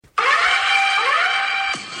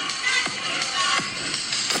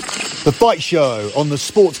The Fight Show on the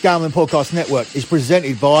Sports Gambling Podcast Network is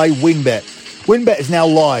presented by WynnBET. WynnBET is now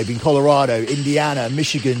live in Colorado, Indiana,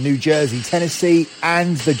 Michigan, New Jersey, Tennessee,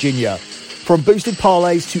 and Virginia. From boosted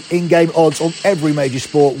parlays to in-game odds on every major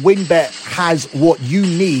sport, WynnBET has what you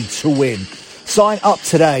need to win. Sign up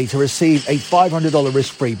today to receive a $500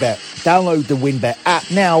 risk-free bet. Download the WynnBET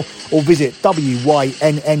app now or visit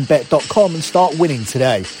wynnbet.com and start winning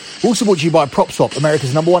today. Also brought to you by PropSwap,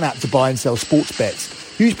 America's #1 app to buy and sell sports bets.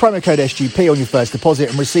 Use promo code SGP on your first deposit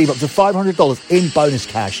and receive up to $500 in bonus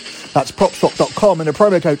cash. That's PropSwap.com and the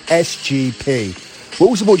promo code SGP. We're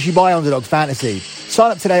also brought to you by Underdog Fantasy.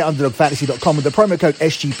 Sign up today at UnderdogFantasy.com with the promo code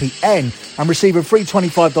SGPN and receive a free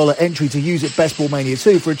 $25 entry to use at Best Ball Mania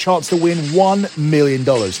 2 for a chance to win $1 million.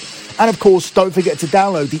 And of course, don't forget to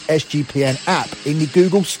download the SGPN app in the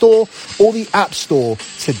Google Store or the App Store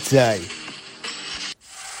today.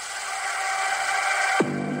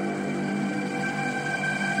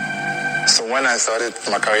 So when I started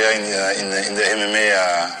my career in the MMA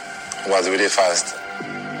was really fast.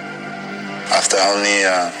 After only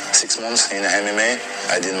 6 months in MMA,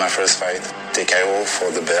 I did my first fight, TKO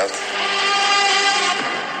for the belt.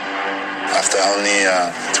 After only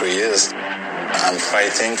 3 years, I'm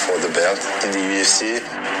fighting for the belt in the UFC.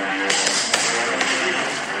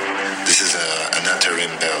 This is an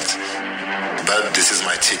interim belt, but this is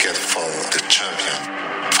my ticket for the champion,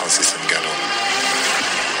 Francis Ngannou.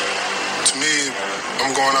 To me,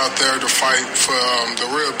 I'm going out there to fight for the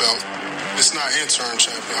real belt. It's not interim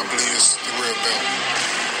champion. I believe it's the real belt.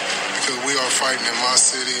 Because we are fighting in my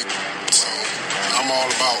city. So I'm all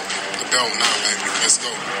about the belt now, baby. Let's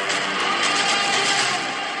go.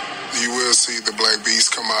 You will see the Black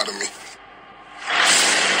Beast come out of me.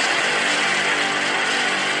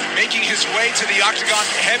 Making his way to the Octagon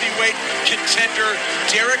heavyweight contender,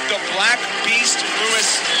 Derek the Black Beast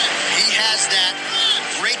Lewis. He has that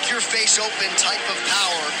break-your-face-open type of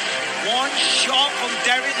power. One shot from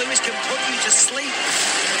Derek Lewis can put you to sleep.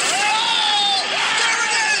 Oh! There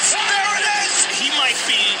it is! There it is! He might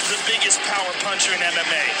be the biggest power puncher in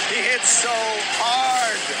MMA. He hits so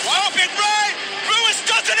hard. Up and right! Lewis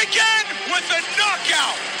does it again with a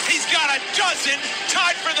knockout. He's got a dozen,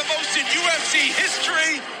 tied for the most in UFC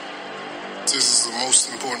history. This is the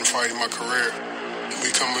most important fight in my career.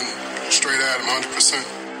 We coming straight at him 100%.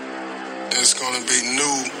 It's going to be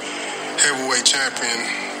new heavyweight champion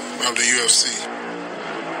of the UFC.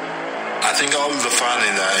 I think all the fans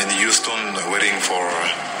in Houston waiting for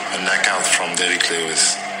a knockout from Derek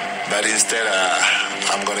Lewis. But instead,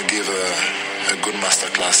 I'm going to give a good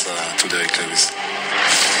masterclass to Derek Lewis.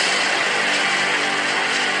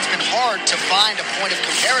 It's been hard to find a point of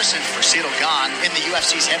comparison for Ciryl Gane in the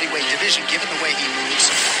UFC's heavyweight division, given the way he moves.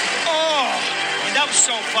 Oh, that was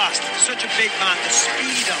so fast. Such a big man. The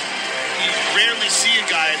speed of You rarely see a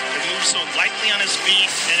guy that moves so lightly on his feet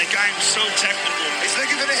and a guy who's so technical. He's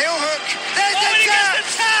looking for the heel hook. There's the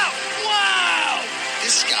tap! Wow!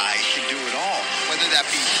 This guy can do it all, whether that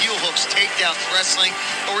be heel hooks, takedowns, wrestling,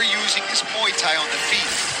 or using his Muay Thai on the feet.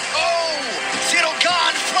 Oh! Ciryl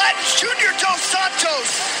Gane flattens Junior Dos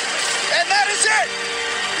Santos. And that is it!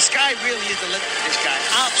 This guy really is the limit for this guy.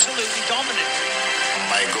 Absolutely dominant.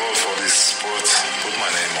 My goal for this sport, put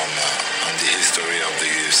my name on the history of the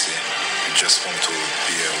UFC. I just want to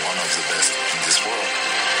be one of the best in this world.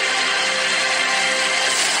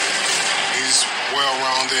 He's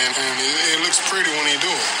well-rounded, and it looks pretty when he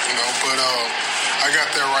do it, you know, but I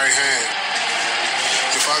got that right hand.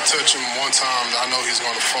 If I touch him one time, I know he's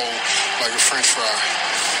going to fold like a French fry.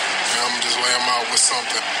 And I'm going to just lay him out with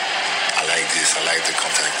something. I like this. I like the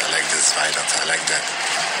contact. I like this violence. I like that.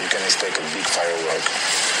 You can expect a big firework.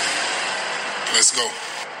 Let's go.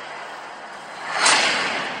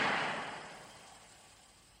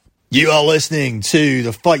 You are listening to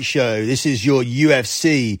The Fight Show. This is your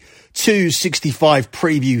UFC 265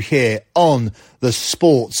 preview here on the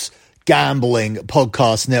Sports Gambling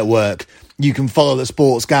Podcast Network. You can follow the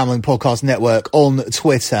Sports Gambling Podcast Network on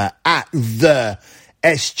Twitter at the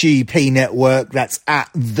SGP Network. That's at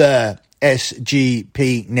the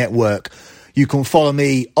SGP Network. You can follow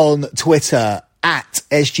me on Twitter at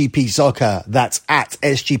SGP Soccer. That's at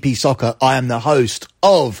SGP Soccer. I am the host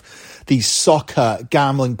of the Soccer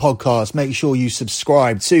Gambling Podcast. Make sure you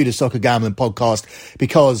subscribe to the Soccer Gambling Podcast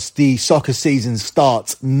because the soccer season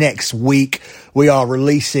starts next week. We are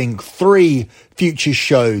releasing 3 futures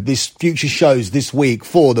shows this week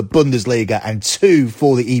for the Bundesliga and 2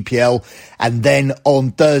 for the EPL. And then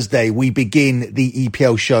on Thursday, we begin the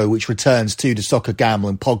EPL show, which returns to the Soccer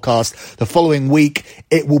Gambling Podcast. The following week,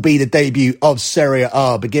 it will be the debut of Serie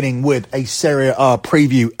A, beginning with a Serie A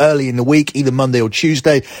preview early in the week, either Monday or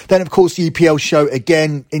Tuesday. Then, of course, the EPL show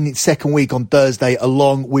again in its second week on Thursday,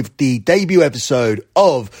 along with the debut episode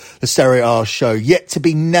of the Serie A show. Yet to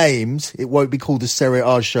be named. It won't be called the Serie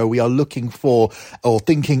A show. We are looking for or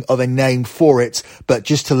thinking of a name for it. But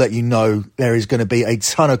just to let you know, there is going to be a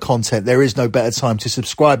ton of content. There is no better time to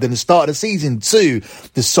subscribe than the start of the season to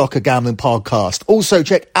the Soccer Gambling Podcast. Also,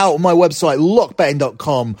 check out my website,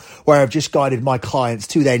 lockbetting.com, where I've just guided my clients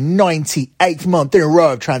to their 98th month in a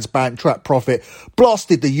row of transparent track profit,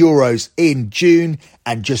 blasted the Euros in June,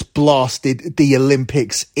 and just blasted the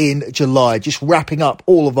Olympics in July. Just wrapping up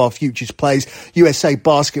all of our futures plays. USA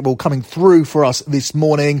Basketball coming through for us this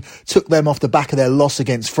morning. Took them off the back of their loss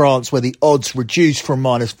against France, where the odds reduced from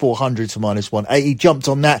minus 400 to minus 180. Jumped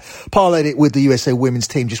on that, parlayed it with the USA women's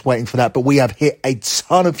team, just waiting for that. But we have hit a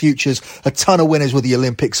ton of futures, a ton of winners with the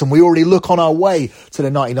Olympics, and we already look on our way to the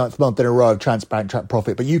 99th month in a row of transparent track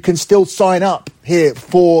profit. But you can still sign up here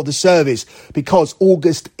for the service, because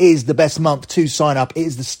August is the best month to sign up. It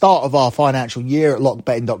is the start of our financial year at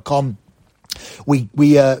lockbetting.com.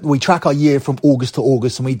 We track our year from August to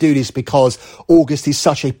August, and we do this because August is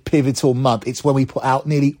such a pivotal month. It's when we put out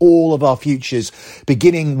nearly all of our futures,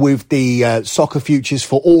 beginning with the soccer futures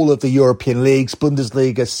for all of the European leagues,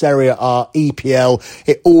 Bundesliga, Serie A, EPL.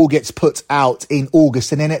 It all gets put out in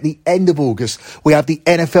August. And then at the end of August, we have the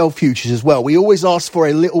NFL futures as well. We always ask for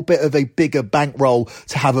a little bit of a bigger bankroll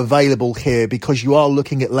to have available here, because you are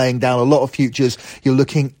looking at laying down a lot of futures. You're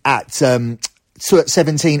looking at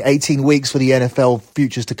 17, 18 weeks for the NFL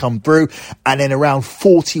futures to come through, and then around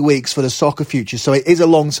 40 weeks for the soccer futures. So it is a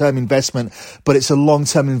long-term investment, but it's a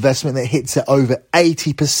long-term investment that hits at over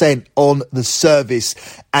 80% on the service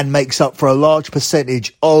and makes up for a large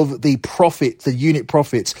percentage of the profit, the unit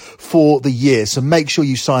profits for the year. So make sure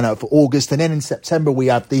you sign up for August. And then in September, we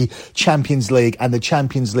have the Champions League and the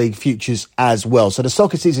Champions League futures as well. So the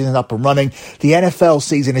soccer season is up and running. The NFL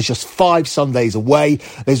season is just 5 Sundays away.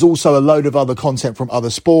 There's also a load of other content from other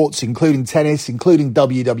sports, including tennis, including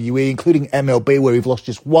WWE, including MLB, where we've lost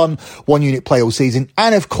just one unit play all season.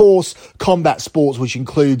 And of course, combat sports, which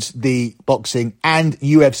includes the boxing, and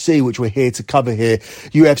UFC, which we're here to cover here.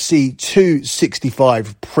 UFC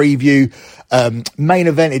 265 preview, main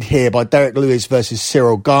evented here by Derek Lewis versus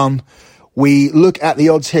Cyril Gane. We look at the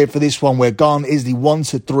odds here for this one, where Gane is the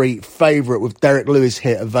 1-3 favourite, with Derek Lewis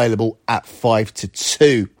here available at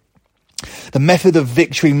 5-2. The method of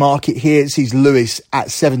victory market here sees Lewis at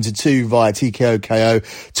 7-2 via TKO KO,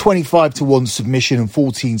 25-1 submission, and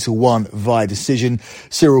 14-1 via decision.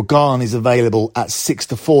 Cyril Gane is available at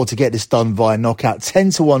 6-4 to get this done via knockout,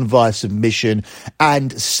 10-1 via submission,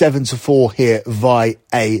 and 7-4 here via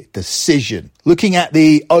a decision. Looking at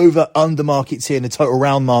the over-under markets here in the total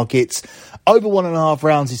round markets, over 1.5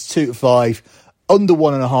 rounds is 2-5, under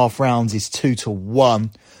 1.5 rounds is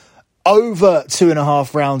 2-1. Over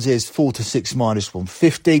 2.5 rounds is 4-6 minus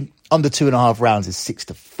 150. Under 2.5 rounds is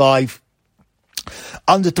 6-5.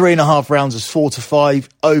 Under 3.5 rounds is 4-5.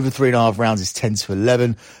 Over 3.5 rounds is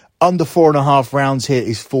 10-11. Under 4.5 rounds here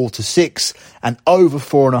is 4-6. And over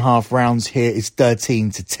 4.5 rounds here is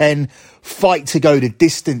 13-10. Fight to go the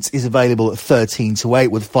distance is available at 13-8,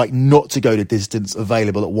 with fight not to go the distance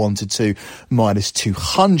available at 1-2 minus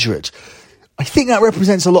 200. I think that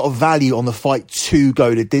represents a lot of value on the fight to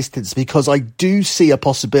go the distance, because I do see a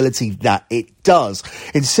possibility that it does.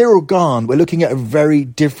 In Cyril Gane, we're looking at a very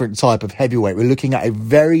different type of heavyweight. We're looking at a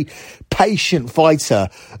very patient fighter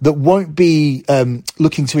that won't be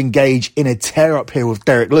looking to engage in a tear-up here with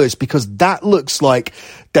Derek Lewis, because that looks like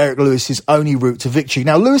Derek Lewis's only route to victory.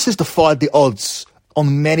 Now, Lewis has defied the odds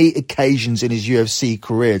on many occasions in his UFC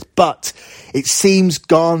career, but it seems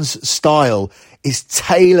Gane's style is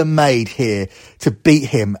tailor-made here to beat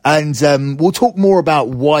him. And we'll talk more about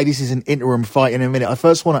why this is an interim fight in a minute. I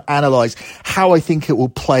first want to analyse how I think it will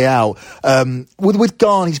play out. With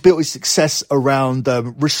Gane, he's built his success around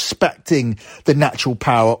respecting the natural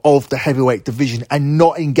power of the heavyweight division and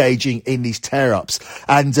not engaging in these tear-ups.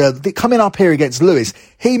 And coming up here against Lewis,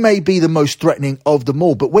 he may be the most threatening of them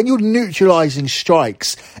all. But when you're neutralising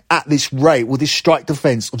strikes at this rate, with this strike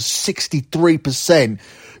defence of 63%,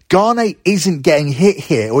 Gane isn't getting hit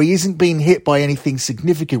here, or he isn't being hit by anything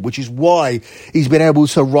significant, which is why he's been able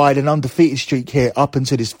to ride an undefeated streak here up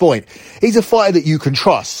until this point. He's a fighter that you can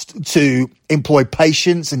trust to employ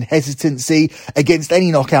patience and hesitancy against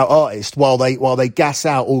any knockout artist while they gas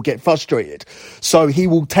out or get frustrated. So he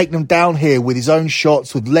will take them down here with his own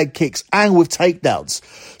shots, with leg kicks and with takedowns.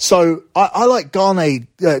 So I like Gane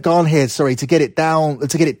here, to get it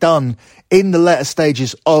done in the latter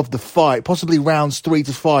stages of the fight, possibly rounds 3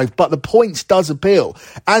 to 5, but the points does appeal,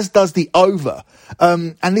 as does the over.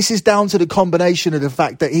 And this is down to the combination of the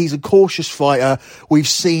fact that he's a cautious fighter. We've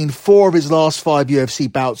seen 4 of his last 5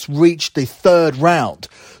 UFC bouts reach the 3rd round.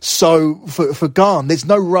 So for Gane, there's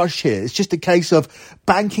no rush here. It's just a case of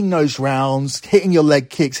banking those rounds, hitting your leg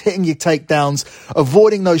kicks, hitting your takedowns,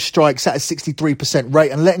 avoiding those strikes at a 63%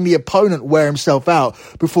 rate and letting the opponent wear himself out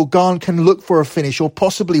before Gane can look for a finish or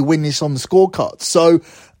possibly win this on the scorecard. So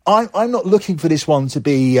I'm not looking for this one to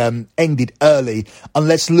be ended early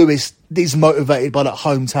unless Lewis is motivated by that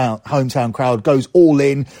hometown crowd, goes all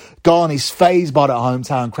in. Gane is fazed by that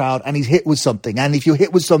hometown crowd and he's hit with something. And if you're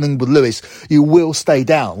hit with something with Lewis, you will stay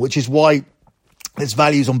down, which is why there's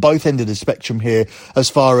values on both ends of the spectrum here as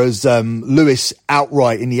far as Lewis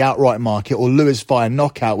outright in the outright market, or Lewis via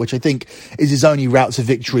knockout, which I think is his only route to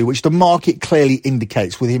victory, which the market clearly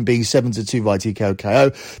indicates with him being 7-2 via TKO KO,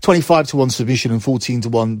 25-1 submission and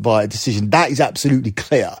 14-1 via decision. That is absolutely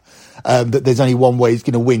clear. That there's only one way he's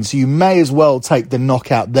going to win. So you may as well take the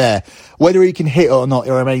knockout there. Whether he can hit or not,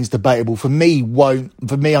 it remains debatable. For me, I'm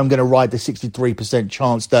going to ride the 63%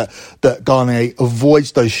 chance that Gane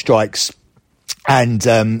avoids those strikes and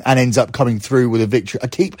ends up coming through with a victory. I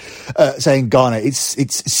keep saying Gane.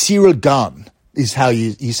 It's Cyril Gane is how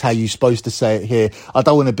you're supposed to say it here. I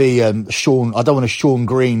don't want to be Sean. I don't want to Sean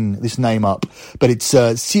Green this name up, but it's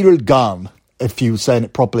Cyril Gane, if you're saying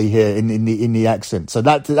it properly here in the accent. So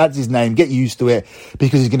that's his name. Get used to it,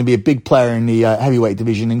 because he's going to be a big player in the heavyweight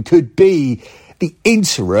division and could be the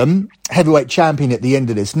interim heavyweight champion at the end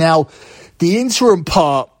of this. Now, the interim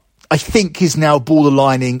part, I think, is now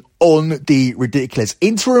borderlining on the ridiculous.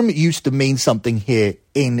 Interim used to mean something here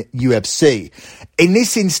in UFC. In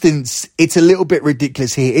this instance, it's a little bit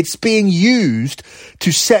ridiculous here. It's being used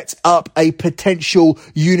to set up a potential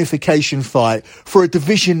unification fight for a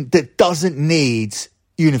division that doesn't need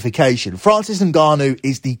unification. Francis Ngannou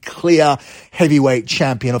is the clear heavyweight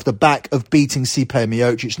champion off the back of beating Stipe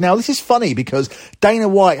Miocic. Now, this is funny because Dana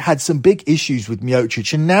White had some big issues with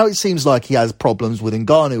Miocic, and now it seems like he has problems with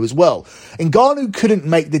Ngannou as well. Ngannou couldn't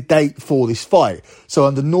make the date for this fight. So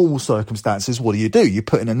under normal circumstances, what do? You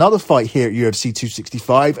put in another fight here at UFC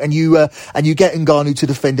 265 and you get Ngannou to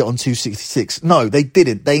defend it on 266. No, they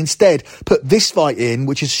didn't. They instead put this fight in,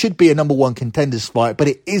 which should be a number 1 contenders fight, but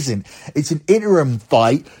it isn't. It's an interim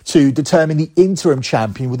fight to determine the interim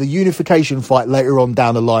champion with a unification fight later on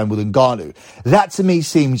down the line with Ngannou. That to me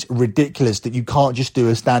seems ridiculous, that you can't just do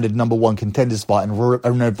a standard number 1 contenders fight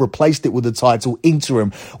and have replaced it with the title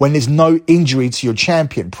interim when there's no injury to your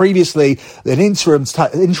champion. Previously, an interim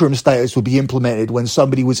status would be implemented when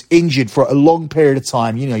somebody was injured for a long period of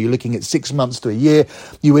time. You know, you're looking at 6 months to a year.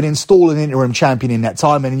 You would install an interim champion in that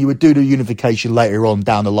time and you would do the unification later on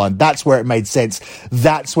down the line. That's where it made sense.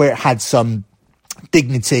 That's where it had some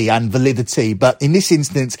dignity and validity. But in this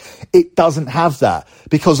instance, it doesn't have that,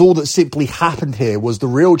 because all that simply happened here was the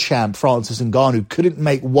real champ, Francis Ngannou, couldn't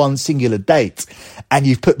make one singular date. And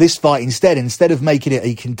you've put this fight instead of making it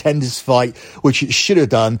a contenders fight, which it should have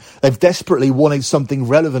done, they've desperately wanted something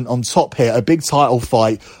relevant on top here, a big title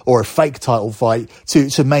fight or a fake title fight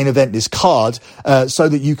to main event this card, so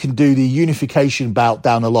that you can do the unification bout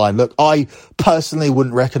down the line. Look, I personally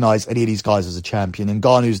wouldn't recognise any of these guys as a champion.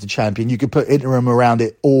 Ngannou's the champion. You could put interim around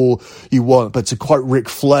it all you want, but to quote Ric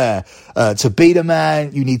Flair, to beat a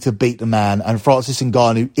man, you need to beat the man, and Francis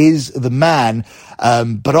Ngannou is the man.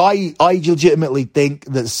 But I legitimately think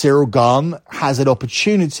that Cyril Gane has an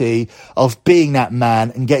opportunity of being that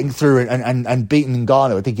man and getting through and beating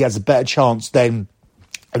Ngannou. I think he has a better chance than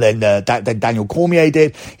Daniel Cormier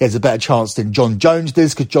did. He has a better chance than John Jones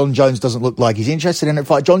does, because John Jones doesn't look like he's interested in a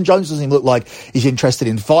fight. John Jones doesn't look like he's interested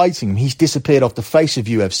in fighting him. He's disappeared off the face of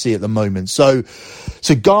UFC at the moment. So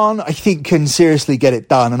Gane, I think, can seriously get it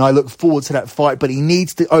done, and I look forward to that fight, but he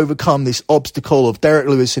needs to overcome this obstacle of Derek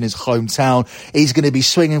Lewis in his hometown. He's going to be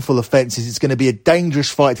swinging for the fences. It's going to be a dangerous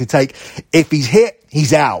fight to take. If he's hit,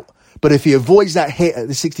 he's out. But if he avoids that hit at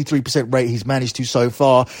the 63% rate he's managed to so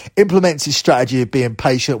far, implements his strategy of being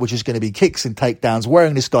patient, which is going to be kicks and takedowns,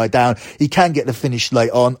 wearing this guy down, he can get the finish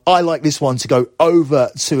late on. I like this one to go over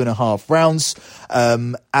 2.5 rounds.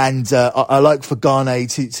 I like for Gane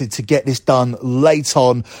to get this done late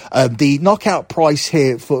on. The knockout price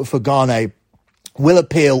here for Gane will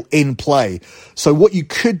appeal in play. So what you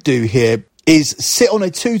could do here is sit on a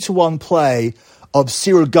 2-1 play of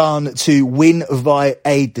Ciryl Gane to win via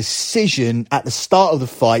a decision at the start of the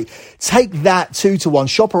fight. Take that 2-1,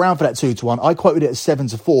 shop around for that 2-1. I quoted it at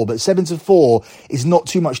 7-4, but 7-4 is not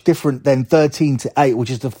too much different than 13-8, which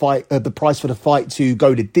is the price for the fight to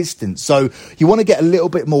go the distance. So you want to get a little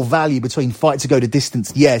bit more value between fight to go the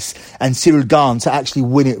distance, yes, and Ciryl Gane to actually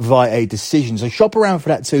win it via a decision. So shop around for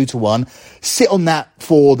that 2-1. Sit on that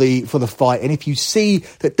for the fight. And if you see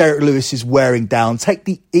that Derek Lewis is wearing down, take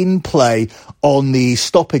the in-play on the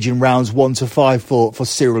stoppage in rounds 1 to 5 for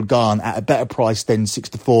Ciryl Gane at a better price than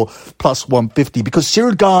 6-4 plus 150, because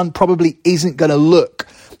Ciryl Gane probably isn't going to look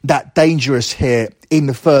that dangerous here in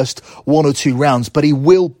the first 1 or 2 rounds, but he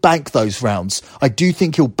will bank those rounds. I do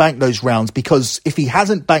think he'll bank those rounds, because if he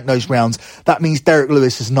hasn't banked those rounds, that means Derek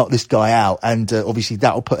Lewis has knocked this guy out, and obviously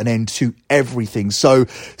that will put an end to everything. So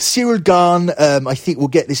Ciryl Gane, I think, will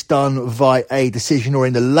get this done via a decision or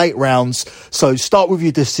in the late rounds. So start with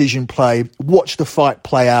your decision play, watch the fight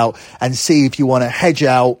play out, and see if you want to hedge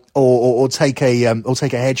out or take a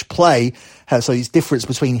hedge play. So it's difference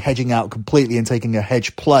between hedging out completely and taking a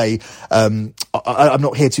hedge play. I'm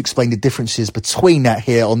not here to explain the differences between that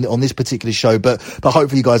here on this particular show, but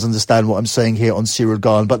hopefully you guys understand what I'm saying here on Ciryl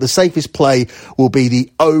Gane. But the safest play will be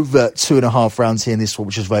the over 2.5 rounds here in this one,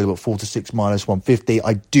 which is available at 4-6 minus 150.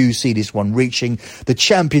 I do see this one reaching the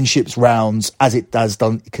championships rounds, as it has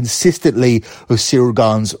done consistently with Ciryl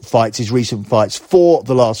Gane's fights. His recent fights for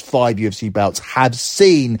the last 5 UFC bouts have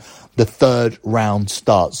seen the 3rd round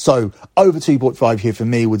start. So over 2.5 here for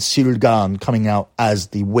me, with Ciryl Gane coming out as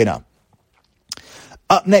the winner.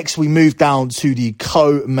 Up next, we move down to the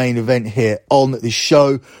co-main event here on the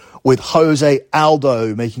show, with Jose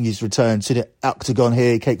Aldo making his return to the octagon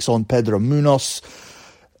here. He takes on Pedro Munoz.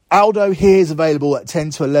 Aldo here is available at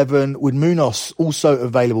 10-11, with Munoz also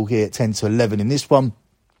available here at 10-11 in this one.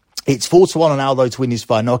 It's 4-1 on Aldo to win this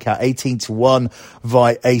via knockout, 18-1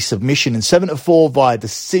 via a submission, and 7-4 via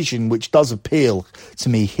decision, which does appeal to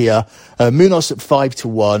me here. Munoz at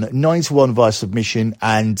 5-1, 9-1 via submission,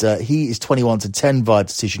 and he is 21-10 via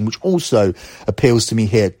decision, which also appeals to me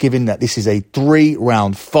here, given that this is a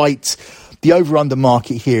 3-round fight. The over-under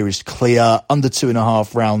market here is clear. Under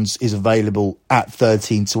 2.5 rounds is available at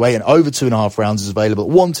 13-8, and over 2.5 rounds is available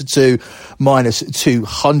at 1-2 minus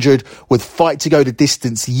 200, with fight to go the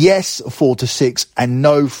distance, yes, 4-6, and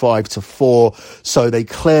no 5-4. So they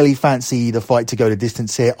clearly fancy the fight to go the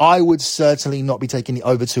distance here. I would certainly not be taking the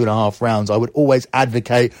over 2.5 rounds. I would always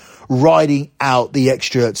advocate riding out the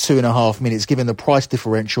extra 2.5 minutes, given the price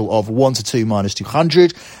differential of 1-2 minus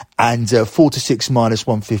 200 and 4-6 minus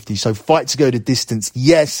 150. So fight to go the distance,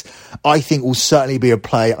 yes, I think will certainly be a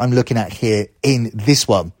play I'm looking at here in this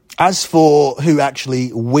one. As for who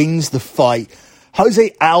actually wins the fight,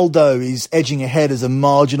 Jose Aldo is edging ahead as a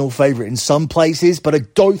marginal favourite in some places, but I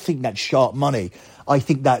don't think that's sharp money. I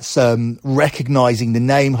think that's recognising the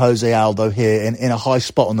name Jose Aldo here in a high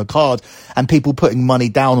spot on the card, and people putting money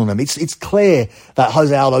down on him. It's clear that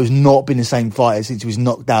Jose Aldo's not been the same fighter since he was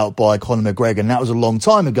knocked out by Conor McGregor, and that was a long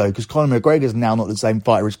time ago, because Conor McGregor is now not the same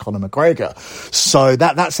fighter as Conor McGregor. So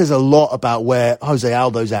that says a lot about where Jose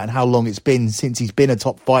Aldo's at and how long it's been since he's been a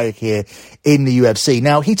top fighter here in the UFC.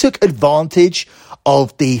 Now, he took advantage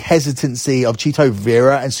of the hesitancy of Chito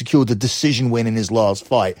Vera and secured the decision win in his last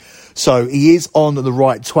fight. So he is on the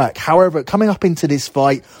right track. However, coming up into this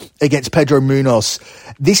fight against Pedro Munoz,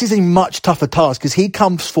 this is a much tougher task, because he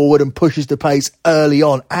comes forward and pushes the pace early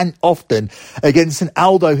on and often against an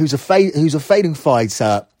Aldo who's a fading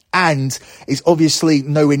fighter and is obviously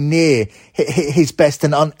nowhere near his best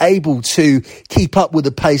and unable to keep up with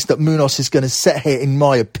the pace that Munoz is going to set here, in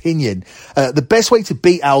my opinion. The best way to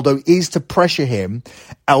beat Aldo is to pressure him,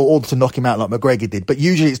 or to knock him out like McGregor did, but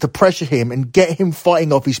usually it's to pressure him and get him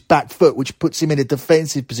fighting off his back foot, which puts him in a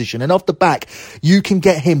defensive position. And off the back, you can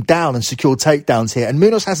get him down and secure takedowns here, and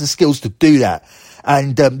Munoz has the skills to do that.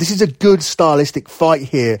 And this is a good stylistic fight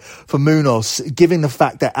here for Munoz, given the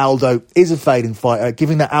fact that Aldo is a fading fighter,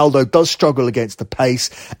 given that Aldo does struggle against the pace,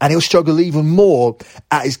 and he'll struggle even more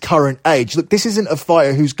at his current age. Look, this isn't a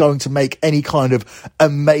fighter who's going to make any kind of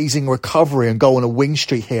amazing recovery and go on a win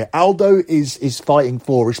streak here. Aldo is fighting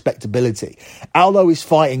for respectability. Aldo is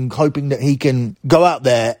fighting, hoping that he can go out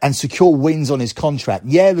there and secure wins on his contract.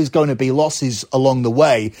 Yeah, there's going to be losses along the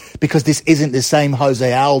way because this isn't the same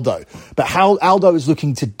Jose Aldo. But how Aldo is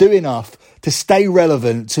looking to do enough to stay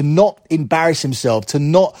relevant, to not embarrass himself, to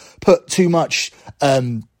not put too much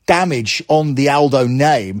damage on the Aldo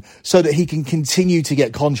name so that he can continue to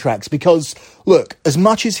get contracts. Because, look, as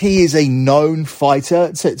much as he is a known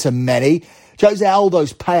fighter to many, Jose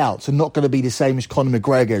Aldo's payouts are not going to be the same as Conor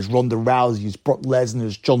McGregor, as Ronda Rousey, as Brock Lesnar,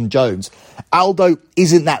 as John Jones. Aldo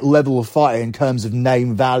isn't that level of fighter in terms of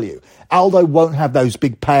name value. Aldo won't have those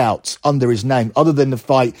big payouts under his name, other than the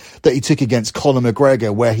fight that he took against Conor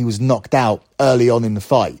McGregor, where he was knocked out early on in the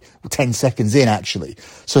fight, 10 seconds in, actually.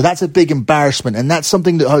 So that's a big embarrassment, and that's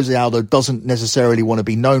something that Jose Aldo doesn't necessarily want to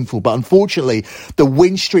be known for. But unfortunately, the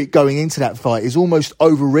win streak going into that fight is almost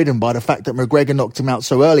overridden by the fact that McGregor knocked him out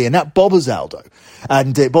so early, and that bothers Aldo.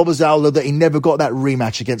 And it bothers Aldo that he never got that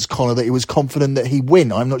rematch against Conor that he was confident that he'd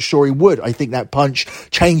win. I'm not sure he would. I think that punch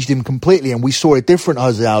changed him completely, and we saw a different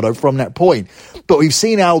Jose Aldo from that point. But we've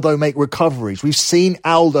seen Aldo make recoveries. We've seen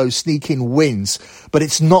Aldo sneak in wins, but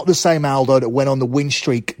it's not the same Aldo that went on the win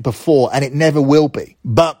streak before, and it never will be.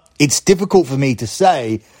 But it's difficult for me to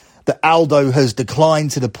say that Aldo has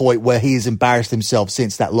declined to the point where he has embarrassed himself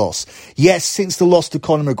since that loss. Yes, since the loss to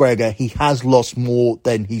Conor McGregor, he has lost more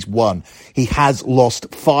than he's won. He has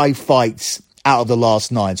lost 5 fights out of the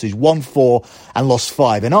last 9. So he's won 4 and lost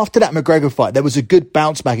 5. And after that McGregor fight, there was a good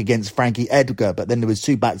bounce back against Frankie Edgar, but then there was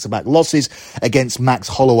 2 back-to-back losses against Max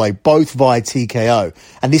Holloway, both via TKO.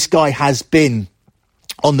 And this guy has been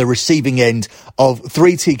on the receiving end of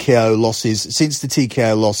 3 TKO losses since the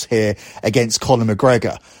TKO loss here against Conor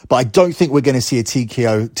McGregor. But I don't think we're going to see a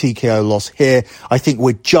TKO loss here. I think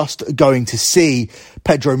we're just going to see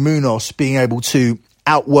Pedro Munoz being able to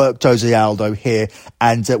outwork Jose Aldo here.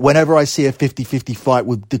 And whenever I see a 50-50 fight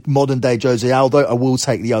with the modern-day Jose Aldo, I will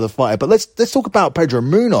take the other fighter. But let's talk about Pedro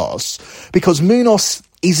Munoz, because Munoz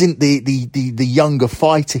isn't the younger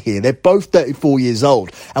fighter here. They're both 34 years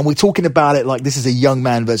old, and we're talking about it like this is a young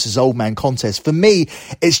man versus old man contest. For me,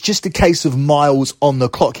 it's just a case of miles on the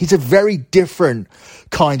clock. He's a very different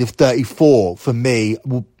kind of 34 for me,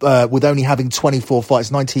 with only having 24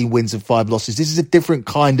 fights, 19 wins and 5 losses. This is a different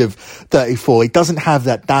kind of 34. He doesn't have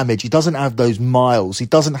that damage. He doesn't have those miles. He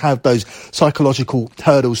doesn't have those psychological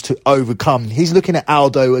hurdles to overcome. He's looking at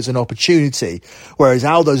Aldo as an opportunity, whereas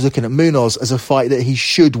Aldo's looking at Munoz as a fight that he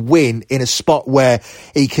should win in a spot where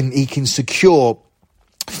he can secure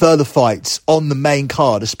further fights on the main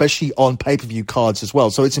card, especially on pay-per-view cards as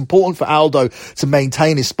well. So it's important for Aldo to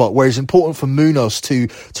maintain his spot, whereas it's important for Munoz to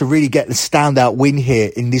really get the standout win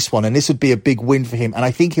here in this one. And this would be a big win for him, and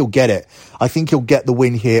I think he'll get it. I think he'll get the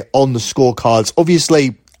win here on the scorecards.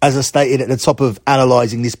 Obviously, as I stated at the top of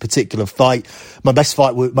analysing this particular fight, my best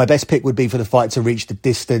pick would be for the fight to reach the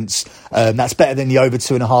distance. That's better than the over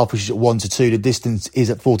 2.5, which is at 1-2. The distance is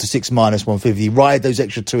at 4-6 minus 150. Ride those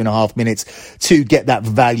extra 2.5 minutes to get that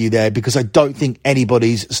value there, because I don't think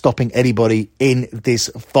anybody's stopping anybody in this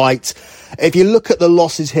fight. If you look at the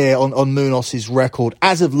losses here on Munoz's record,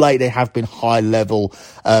 as of late, they have been high level.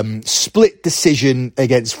 Split decision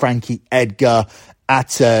against Frankie Edgar at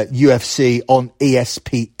UFC on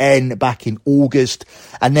ESPN back in August.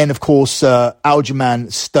 And then, of course,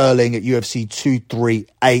 Aljamain Sterling at UFC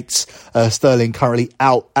 238. Sterling currently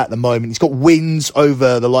out at the moment. He's got wins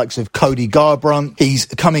over the likes of Cody Garbrandt. He's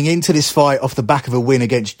coming into this fight off the back of a win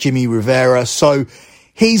against Jimmy Rivera. So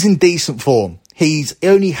he's in decent form. He's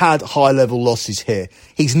only had high-level losses here.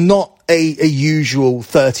 He's not a usual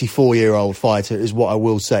 34-year-old fighter, is what I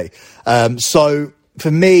will say. So for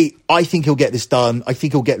me, I think he'll get this done. I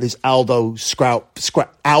think he'll get this Aldo scalp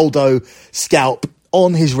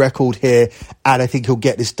on his record here, and I think he'll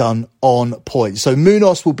get this done on point. So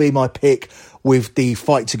Munoz will be my pick with the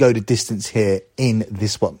fight to go the distance here in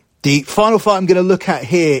this one. The final fight I'm going to look at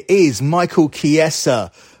here is Michael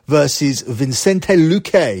Chiesa versus Vicente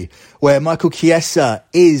Luque, where Michael Chiesa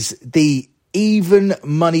is the even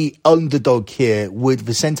money underdog here, with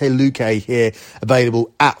Vicente Luque here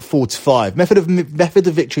available at 4-5. Method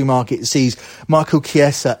of Victory market sees Michael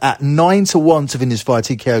Chiesa at 9-1 to win this via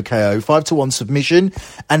TKO KO, 5-1 submission,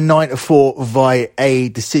 and 9-4 via a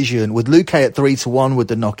decision, with Luque at 3-1 with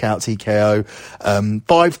the knockout TKO,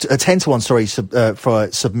 10-1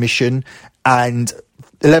 for submission, and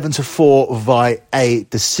 11-4 via a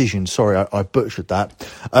decision. Sorry, I butchered that.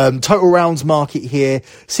 Total rounds market here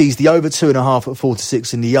sees the over 2.5 at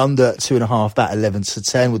 4-6 and the under 2.5 at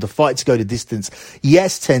 11-10 with the fight to go to distance.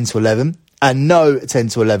 Yes, 10-11 and no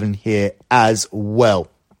 10-11 here as well.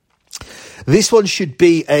 This one should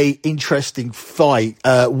be a interesting fight.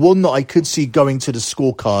 One that I could see going to the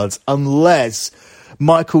scorecards unless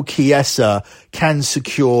Michael Chiesa can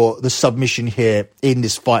secure the submission here in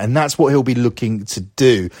this fight, and that's what he'll be looking to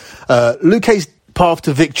do. Luque's path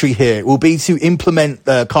to victory here will be to implement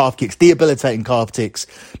calf kicks, debilitating calf kicks,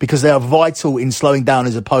 because they are vital in slowing down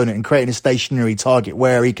his opponent and creating a stationary target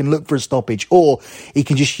where he can look for a stoppage, or he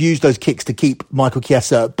can just use those kicks to keep Michael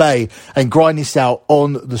Chiesa at bay and grind this out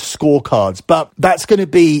on the scorecards. But that's going to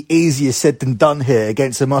be easier said than done here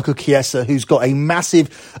against a Michael Chiesa who's got a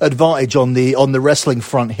massive advantage on the wrestling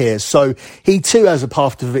front here. So he too has a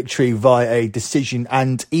path to victory via a decision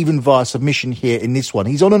and even via submission here in this one.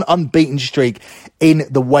 He's on an unbeaten streak in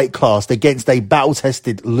the weight class against a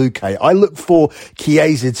battle-tested Luque. I look for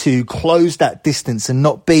Chiesa to close that distance and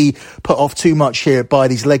not be put off too much here by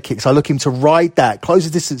these leg kicks. I look him to ride that, close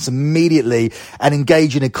the distance immediately and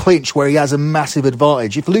engage in a clinch where he has a massive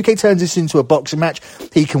advantage. If Luque turns this into a boxing match,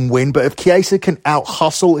 he can win. But if Chiesa can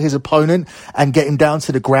out-hustle his opponent and get him down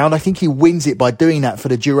to the ground, I think he wins it by doing that for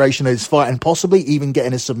the duration of his fight and possibly even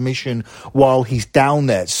getting a submission while he's down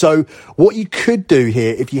there. So what you could do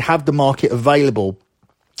here, if you have the market available,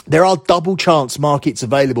 there are double chance markets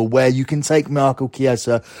available where you can take Michael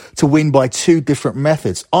Chiesa to win by two different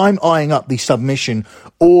methods. I'm eyeing up the submission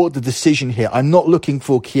or the decision here. I'm not looking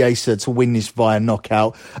for Chiesa to win this via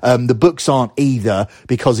knockout. The books aren't either,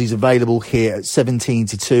 because he's available here at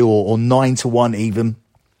 17-2 or 9-1 even.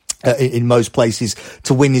 In most places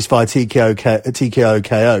to win this via TKO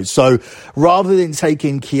KO. So rather than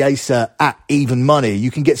taking Chiesa at even money,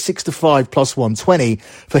 you can get 6-5 plus 120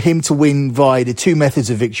 for him to win via the two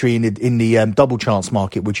methods of victory in the double chance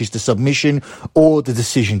market, which is the submission or the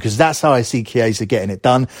decision, because that's how I see Chiesa getting it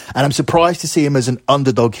done. And I'm surprised to see him as an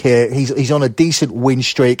underdog here. He's on a decent win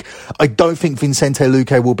streak. I don't think Vicente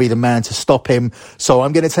Luque will be the man to stop him. So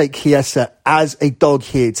I'm going to take Chiesa as a dog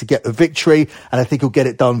here to get a victory, and I think he'll get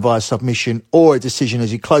it done via submission or a decision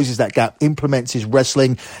as he closes that gap, implements his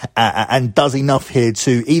wrestling, and does enough here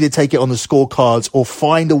to either take it on the scorecards or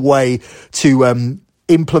find a way to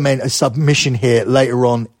implement a submission here later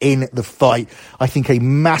on in the fight. I think a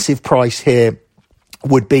massive price here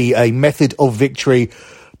would be a method of victory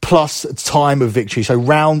plus time of victory. So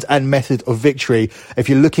round and method of victory. If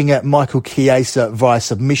you're looking at Michael Chiesa via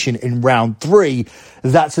submission in round 3,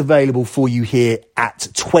 that's available for you here at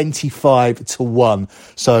 25-1.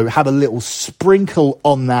 So have a little sprinkle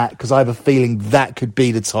on that, because I have a feeling that could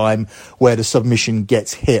be the time where the submission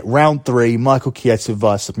gets hit. Round 3, Michael Chiesa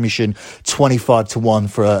via submission, 25-1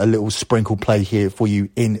 for a little sprinkle play here for you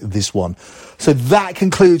in this one. So that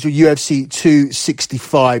concludes your UFC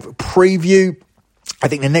 265 preview. I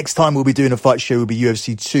think the next time we'll be doing a fight show will be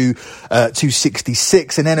UFC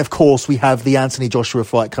 266. And then, of course, we have the Anthony Joshua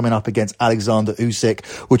fight coming up against Alexander Usyk,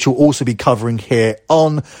 which we'll also be covering here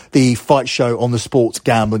on the fight show on the Sports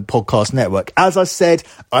Gambling Podcast Network. As I said,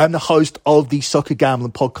 I am the host of the Soccer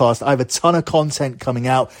Gambling Podcast. I have a ton of content coming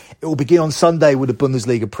out. It will begin on Sunday with a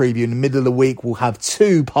Bundesliga preview. In the middle of the week, we'll have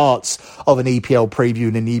 2 parts of an EPL preview,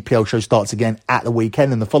 and then the EPL show starts again at the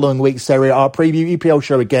weekend. And the following week, Serie A preview, EPL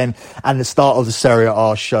show again, and the start of the Serie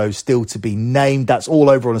A show still to be named. That's all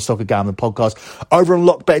over on the Soccer Gambling Podcast. Over on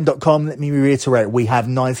lockbetting.com, let me reiterate, we have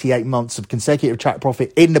 98 months of consecutive track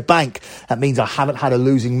profit in the bank. That means I haven't had a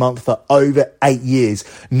losing month for over 8 years.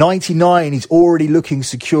 99 is already looking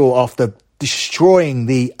secure after destroying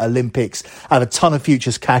the Olympics. I have a ton of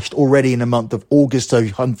futures cashed already in the month of August, so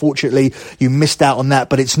unfortunately you missed out on that,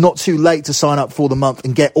 but it's not too late to sign up for the month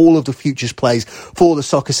and get all of the futures plays for the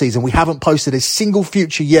soccer season. We haven't posted a single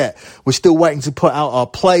future yet. We're still waiting to put out our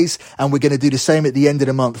plays, and we're going to do the same at the end of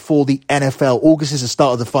the month for the NFL. August is the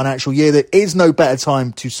start of the financial year. There is no better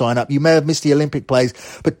time to sign up. You may have missed the Olympic plays,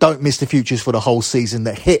 but don't miss the futures for the whole season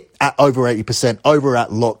that hit at over 80% over at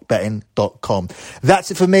lockbetting.com. That's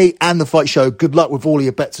it for me and the fight show. Good luck with all of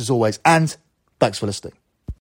your bets as always, and thanks for listening.